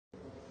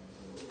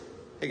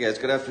Hey guys,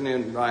 good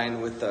afternoon. Ryan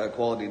with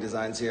Quality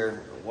Designs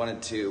here.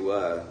 Wanted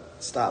to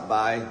stop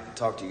by,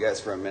 talk to you guys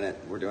for a minute.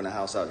 We're doing a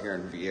house out here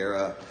in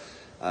Vieira,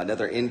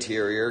 another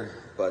interior.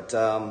 But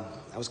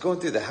I was going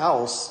through the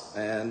house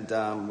and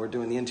we're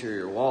doing the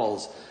interior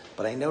walls,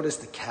 but I noticed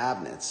the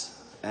cabinets.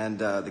 And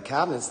the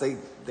cabinets,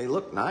 they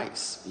look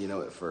nice, you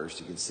know, at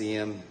first. You can see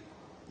them,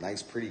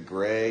 nice pretty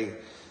gray.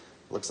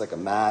 Looks like a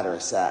matte or a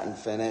satin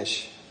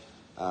finish.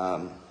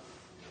 A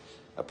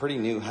pretty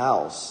new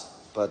house.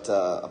 But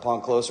upon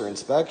closer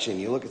inspection,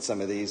 you look at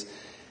some of these,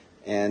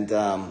 and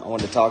I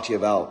wanted to talk to you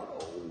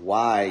about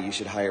why you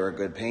should hire a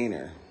good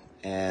painter.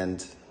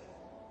 And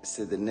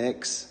see the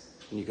nicks,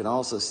 and you can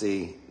also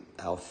see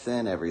how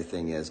thin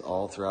everything is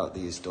all throughout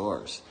these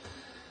doors.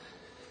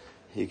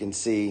 You can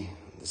see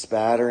the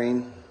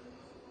spattering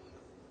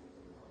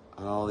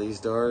on all these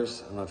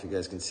doors. I don't know if you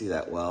guys can see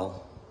that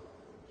well,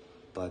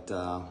 but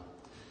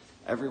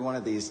every one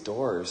of these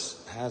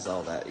doors has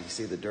all that. You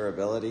see the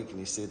durability. Can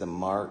you see the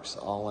marks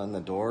all in the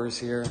doors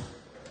here?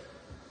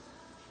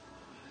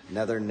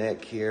 Another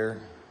nick here.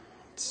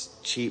 It's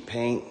cheap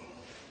paint.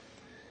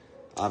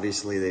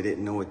 Obviously, they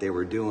didn't know what they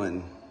were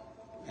doing.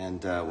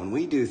 And when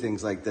we do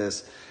things like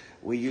this,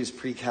 we use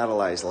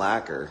pre-catalyzed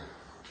lacquer.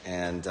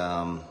 And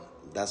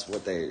that's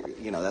what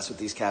that's what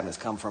these cabinets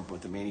come from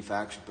with the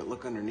manufacturer. But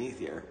look underneath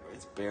here.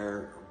 It's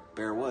bare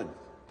wood.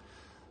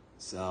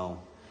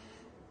 So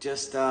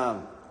just...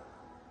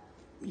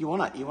 You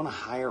want to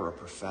hire a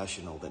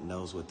professional that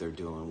knows what they're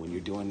doing when you're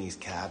doing these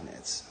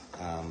cabinets,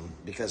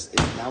 because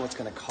now it's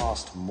going to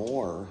cost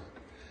more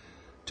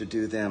to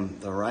do them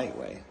the right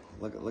way.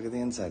 Look at the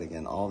inside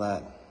again. All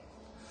that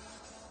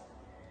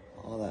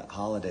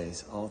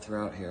holidays all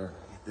throughout here.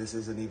 This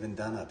isn't even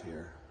done up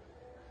here.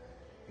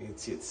 You can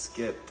see it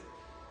skipped.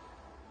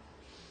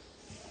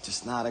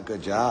 Just not a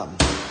good job.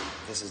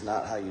 This is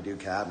not how you do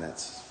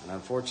cabinets. And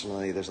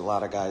unfortunately, there's a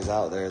lot of guys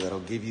out there that'll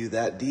give you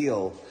that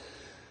deal.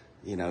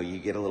 You know, you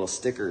get a little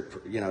sticker,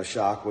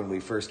 shock when we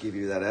first give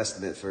you that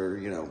estimate for,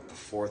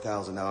 $4,000,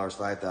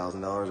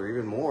 $5,000, or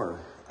even more.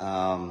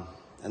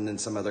 And then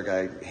some other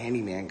guy,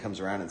 handyman, comes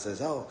around and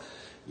says, oh,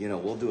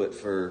 we'll do it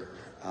for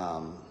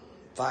 $500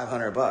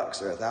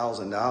 or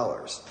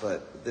 $1,000.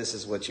 But this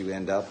is what you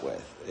end up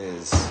with,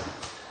 is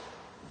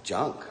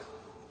junk.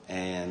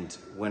 And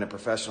when a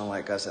professional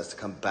like us has to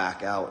come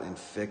back out and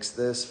fix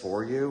this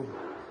for you,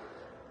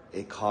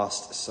 it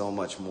costs so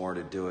much more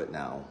to do it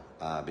now.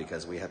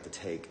 Because we have to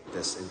take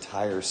this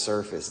entire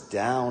surface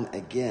down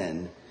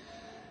again,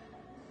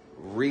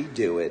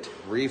 redo it,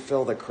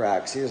 refill the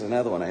cracks. Here's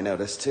another one I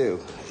noticed too.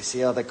 You see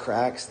how the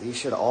cracks, these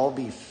should all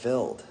be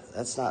filled.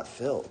 That's not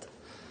filled.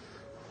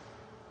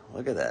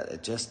 Look at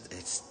that.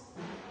 It's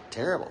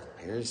terrible.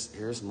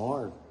 Here's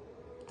more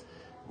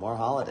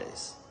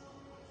holidays.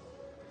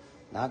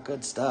 Not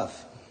good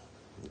stuff.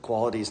 The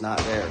quality's not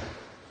there.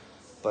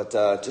 But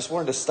just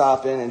wanted to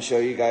stop in and show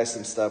you guys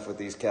some stuff with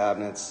these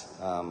cabinets.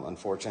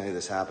 Unfortunately,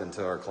 this happened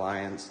to our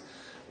clients.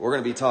 We're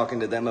going to be talking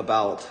to them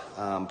about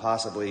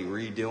possibly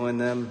redoing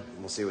them.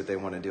 We'll see what they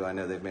want to do. I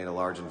know they've made a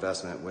large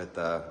investment with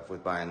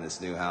buying this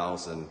new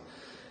house and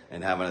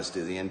having us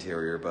do the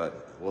interior,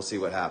 but we'll see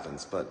what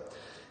happens. But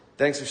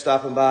thanks for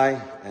stopping by,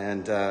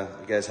 and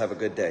you guys have a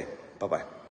good day. Bye-bye.